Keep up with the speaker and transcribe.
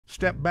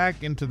Step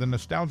back into the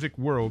nostalgic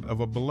world of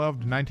a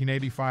beloved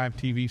 1985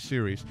 TV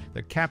series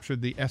that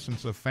captured the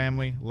essence of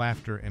family,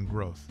 laughter, and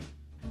growth.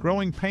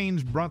 Growing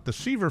Pains brought the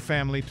Seaver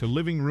family to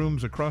living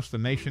rooms across the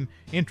nation,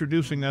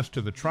 introducing us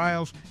to the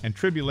trials and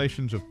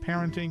tribulations of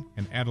parenting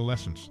and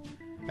adolescence.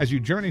 As you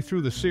journey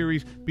through the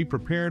series, be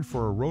prepared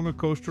for a roller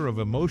coaster of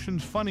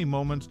emotions, funny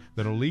moments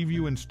that'll leave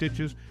you in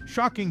stitches,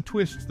 shocking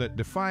twists that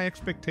defy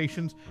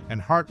expectations,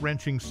 and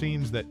heart-wrenching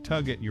scenes that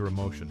tug at your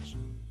emotions.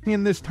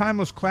 In this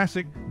timeless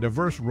classic,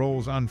 diverse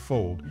roles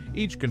unfold,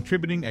 each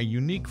contributing a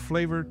unique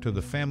flavor to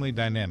the family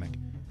dynamic.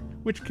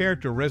 Which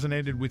character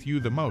resonated with you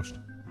the most?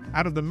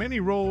 Out of the many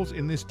roles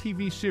in this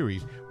TV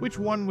series, which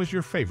one was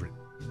your favorite?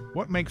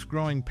 What makes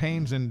Growing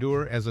Pains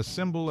endure as a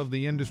symbol of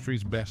the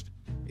industry's best?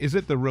 Is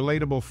it the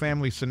relatable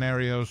family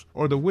scenarios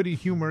or the witty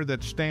humor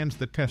that stands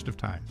the test of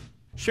time?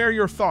 Share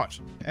your thoughts.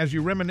 As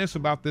you reminisce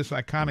about this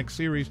iconic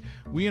series,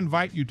 we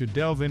invite you to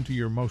delve into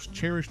your most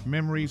cherished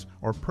memories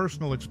or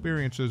personal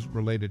experiences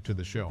related to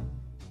the show.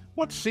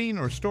 What scene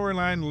or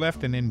storyline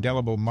left an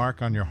indelible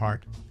mark on your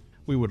heart?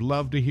 We would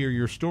love to hear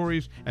your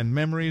stories and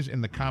memories in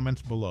the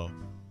comments below.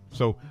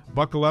 So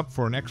buckle up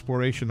for an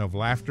exploration of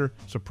laughter,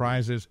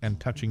 surprises, and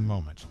touching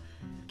moments.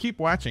 Keep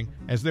watching,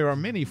 as there are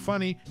many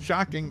funny,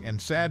 shocking,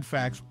 and sad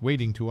facts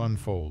waiting to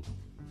unfold.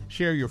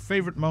 Share your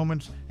favorite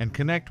moments and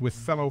connect with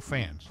fellow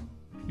fans.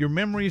 Your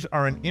memories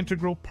are an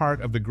integral part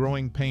of the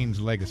Growing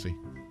Pains legacy.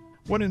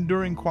 What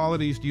enduring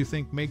qualities do you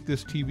think make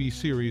this TV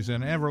series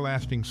an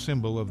everlasting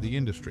symbol of the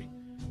industry?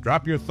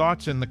 Drop your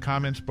thoughts in the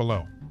comments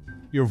below.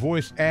 Your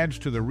voice adds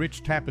to the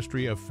rich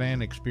tapestry of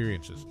fan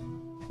experiences.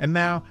 And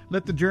now,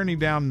 let the journey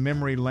down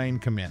memory lane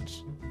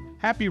commence.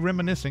 Happy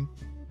reminiscing!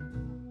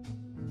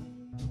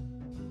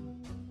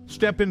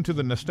 Step into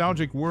the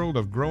nostalgic world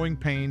of Growing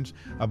Pains,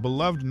 a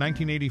beloved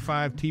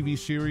 1985 TV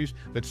series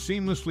that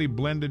seamlessly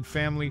blended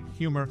family,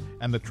 humor,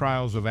 and the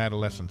trials of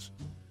adolescence.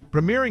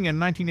 Premiering in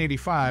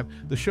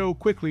 1985, the show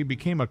quickly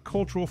became a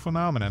cultural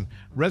phenomenon,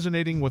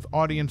 resonating with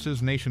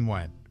audiences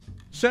nationwide.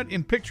 Set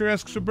in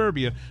picturesque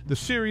suburbia, the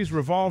series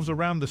revolves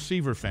around the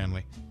Seaver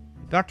family.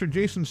 Dr.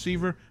 Jason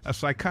Seaver, a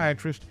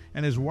psychiatrist,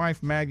 and his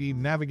wife Maggie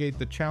navigate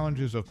the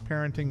challenges of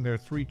parenting their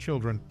 3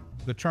 children,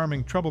 the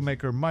charming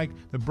troublemaker Mike,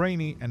 the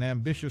brainy and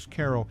ambitious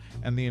Carol,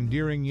 and the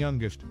endearing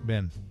youngest,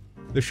 Ben.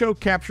 The show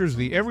captures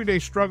the everyday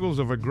struggles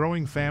of a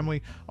growing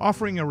family,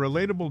 offering a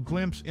relatable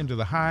glimpse into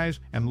the highs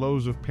and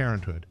lows of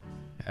parenthood.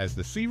 As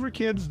the Seaver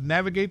kids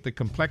navigate the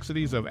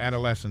complexities of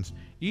adolescence,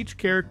 each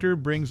character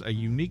brings a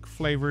unique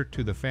flavor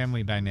to the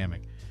family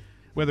dynamic.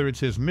 Whether it's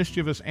his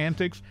mischievous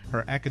antics,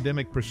 her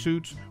academic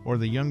pursuits, or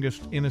the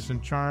youngest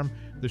innocent charm,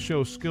 the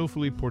show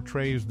skillfully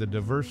portrays the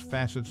diverse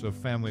facets of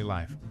family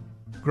life.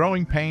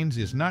 Growing Pains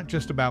is not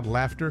just about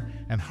laughter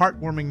and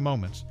heartwarming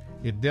moments.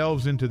 It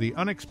delves into the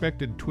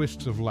unexpected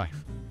twists of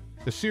life.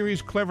 The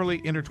series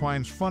cleverly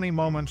intertwines funny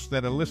moments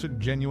that elicit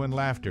genuine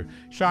laughter,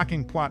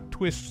 shocking plot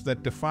twists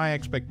that defy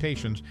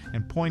expectations,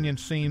 and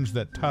poignant scenes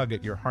that tug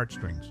at your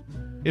heartstrings.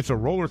 It's a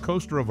roller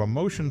coaster of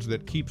emotions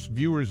that keeps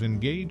viewers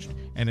engaged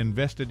and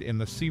invested in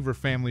the Seaver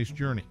family's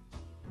journey.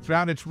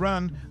 Throughout its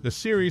run, the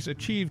series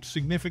achieved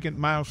significant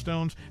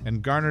milestones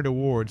and garnered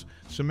awards,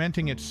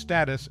 cementing its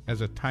status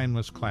as a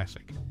timeless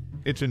classic.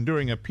 Its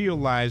enduring appeal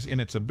lies in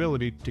its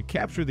ability to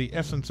capture the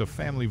essence of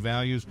family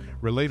values,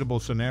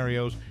 relatable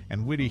scenarios,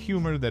 and witty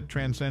humor that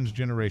transcends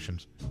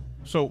generations.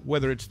 So,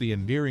 whether it's the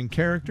endearing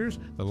characters,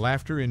 the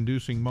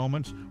laughter-inducing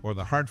moments, or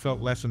the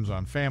heartfelt lessons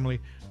on family,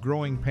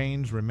 Growing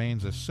Pains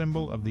remains a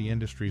symbol of the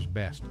industry's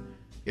best.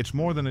 It's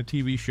more than a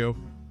TV show.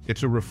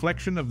 It's a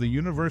reflection of the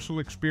universal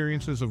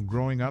experiences of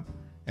growing up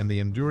and the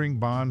enduring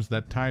bonds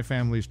that tie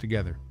families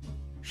together.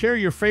 Share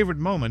your favorite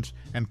moments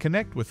and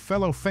connect with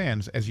fellow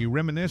fans as you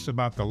reminisce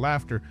about the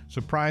laughter,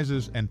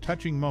 surprises, and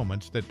touching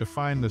moments that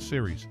define the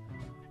series.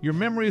 Your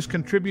memories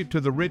contribute to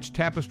the rich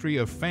tapestry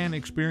of fan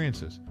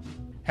experiences.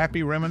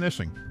 Happy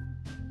reminiscing!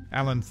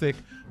 Alan Thicke,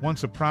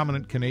 once a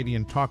prominent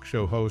Canadian talk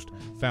show host,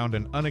 found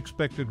an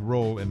unexpected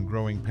role in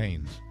Growing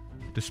Pains.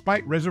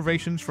 Despite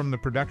reservations from the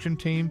production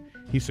team,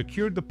 he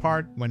secured the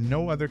part when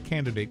no other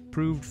candidate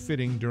proved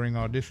fitting during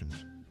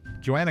auditions.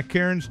 Joanna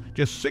Kerns,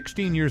 just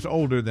 16 years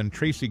older than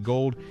Tracey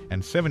Gold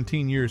and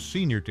 17 years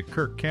senior to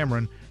Kirk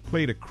Cameron,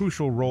 played a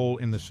crucial role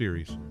in the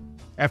series.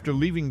 After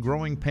leaving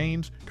Growing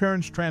Pains,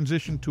 Kerns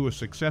transitioned to a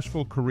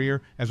successful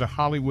career as a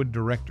Hollywood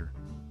director.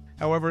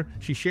 However,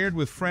 she shared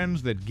with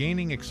friends that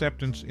gaining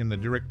acceptance in the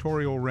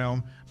directorial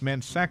realm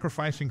meant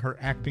sacrificing her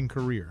acting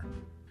career.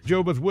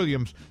 Jobeth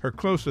Williams, her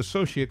close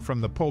associate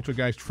from the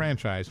Poltergeist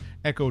franchise,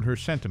 echoed her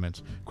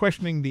sentiments,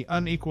 questioning the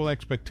unequal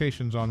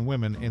expectations on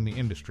women in the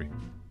industry.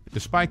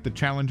 Despite the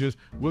challenges,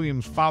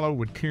 Williams followed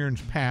with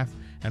Kerns' path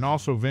and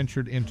also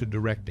ventured into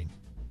directing.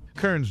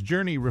 Kerns'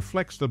 journey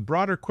reflects the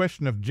broader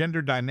question of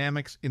gender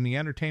dynamics in the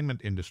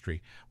entertainment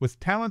industry, with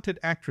talented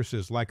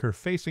actresses like her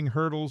facing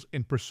hurdles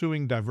in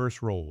pursuing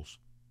diverse roles.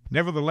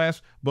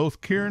 Nevertheless,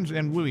 both Kerns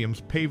and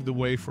Williams paved the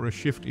way for a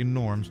shift in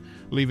norms,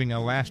 leaving a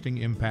lasting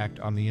impact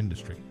on the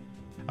industry.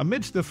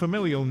 Amidst the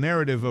familial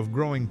narrative of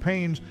Growing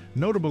Pains,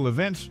 notable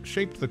events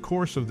shaped the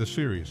course of the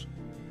series.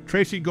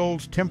 Tracey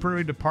Gold's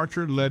temporary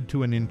departure led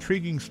to an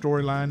intriguing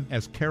storyline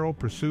as Carol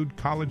pursued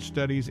college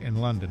studies in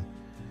London.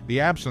 The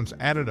absence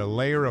added a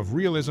layer of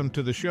realism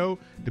to the show,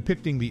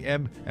 depicting the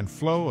ebb and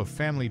flow of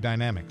family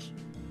dynamics.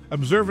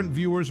 Observant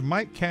viewers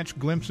might catch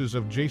glimpses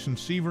of Jason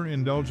Seaver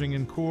indulging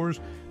in Coors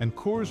and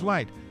Coors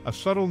Light, a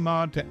subtle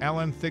nod to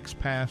Alan Thicke's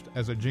past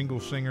as a jingle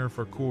singer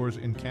for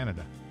Coors in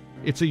Canada.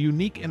 It's a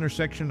unique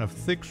intersection of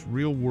Thicke's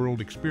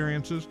real-world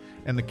experiences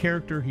and the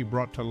character he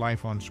brought to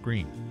life on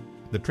screen.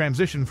 The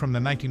transition from the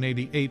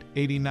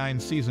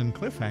 1988-89 season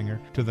cliffhanger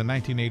to the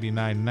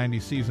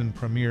 1989-90 season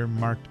premiere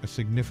marked a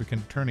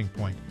significant turning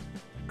point.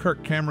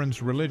 Kirk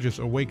Cameron's religious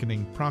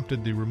awakening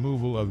prompted the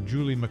removal of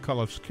Julie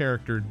McCullough's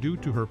character due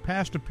to her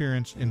past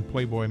appearance in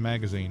Playboy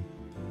magazine.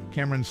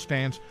 Cameron's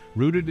stance,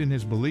 rooted in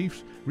his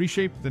beliefs,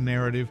 reshaped the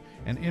narrative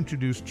and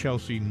introduced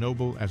Chelsea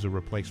Noble as a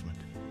replacement.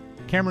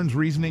 Cameron's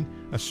reasoning,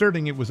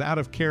 asserting it was out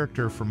of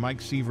character for Mike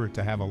Seaver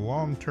to have a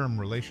long-term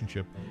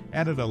relationship,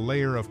 added a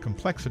layer of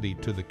complexity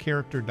to the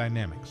character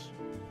dynamics.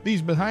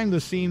 These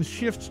behind-the-scenes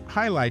shifts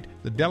highlight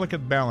the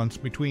delicate balance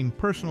between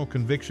personal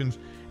convictions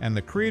and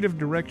the creative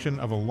direction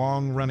of a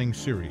long-running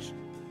series.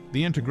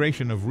 The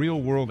integration of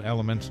real-world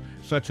elements,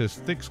 such as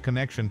Thicke's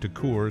connection to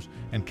Coors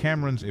and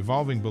Cameron's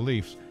evolving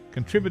beliefs,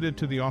 contributed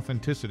to the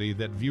authenticity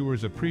that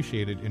viewers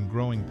appreciated in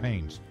Growing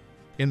Pains.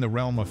 In the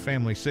realm of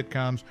family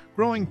sitcoms,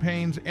 Growing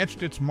Pains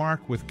etched its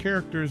mark with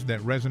characters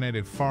that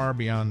resonated far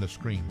beyond the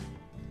screen.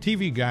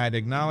 TV Guide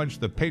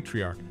acknowledged the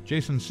patriarch,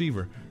 Jason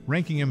Seaver,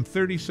 ranking him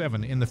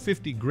 37 in the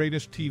 50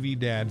 greatest TV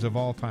dads of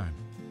all time.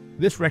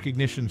 This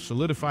recognition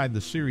solidified the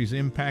series'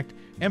 impact,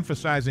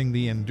 emphasizing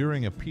the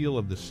enduring appeal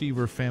of the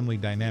Seaver family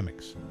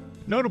dynamics.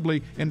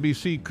 Notably,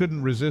 NBC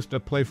couldn't resist a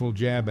playful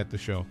jab at the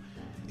show.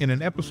 In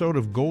an episode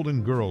of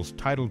Golden Girls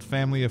titled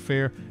Family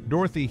Affair,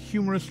 Dorothy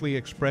humorously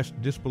expressed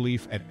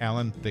disbelief at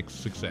Alan Thicke's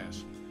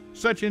success.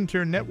 Such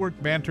inter-network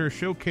banter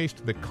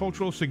showcased the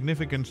cultural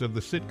significance of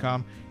the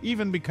sitcom,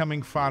 even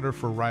becoming fodder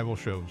for rival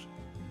shows.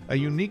 A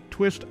unique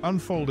twist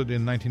unfolded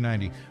in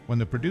 1990 when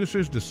the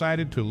producers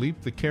decided to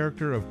leap the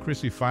character of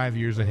Chrissy 5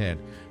 years ahead,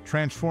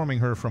 transforming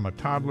her from a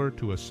toddler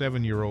to a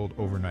 7-year-old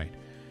overnight.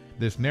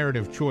 This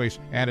narrative choice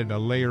added a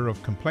layer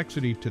of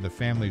complexity to the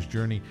family's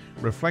journey,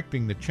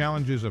 reflecting the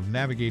challenges of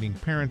navigating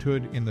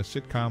parenthood in the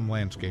sitcom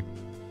landscape.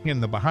 In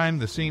the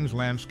behind-the-scenes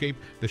landscape,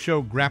 the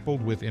show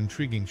grappled with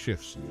intriguing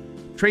shifts.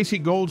 Tracey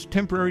Gold's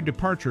temporary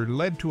departure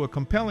led to a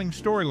compelling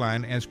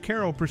storyline as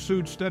Carol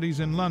pursued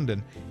studies in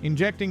London,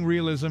 injecting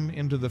realism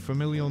into the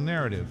familial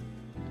narrative.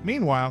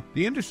 Meanwhile,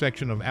 the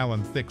intersection of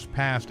Alan Thicke's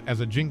past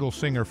as a jingle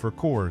singer for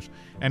Coors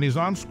and his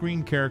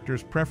on-screen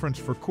character's preference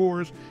for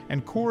Coors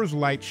and Coors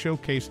Light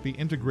showcased the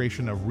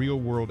integration of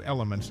real-world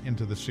elements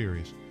into the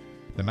series.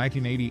 The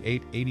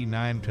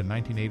 1988-89 to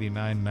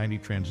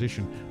 1989-90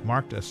 transition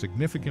marked a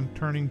significant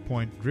turning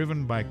point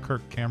driven by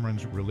Kirk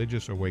Cameron's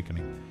religious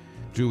awakening.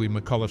 Julie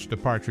McCullough's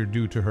departure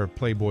due to her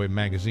Playboy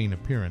magazine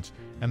appearance,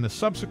 and the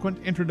subsequent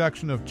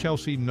introduction of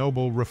Chelsea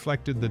Noble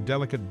reflected the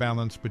delicate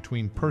balance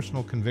between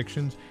personal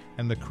convictions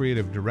and the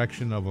creative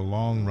direction of a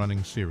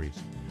long-running series.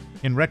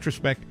 In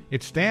retrospect,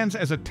 it stands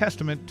as a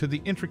testament to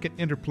the intricate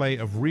interplay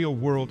of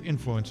real-world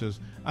influences,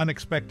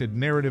 unexpected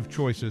narrative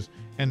choices,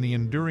 and the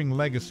enduring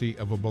legacy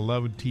of a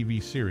beloved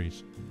TV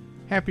series.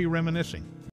 Happy reminiscing!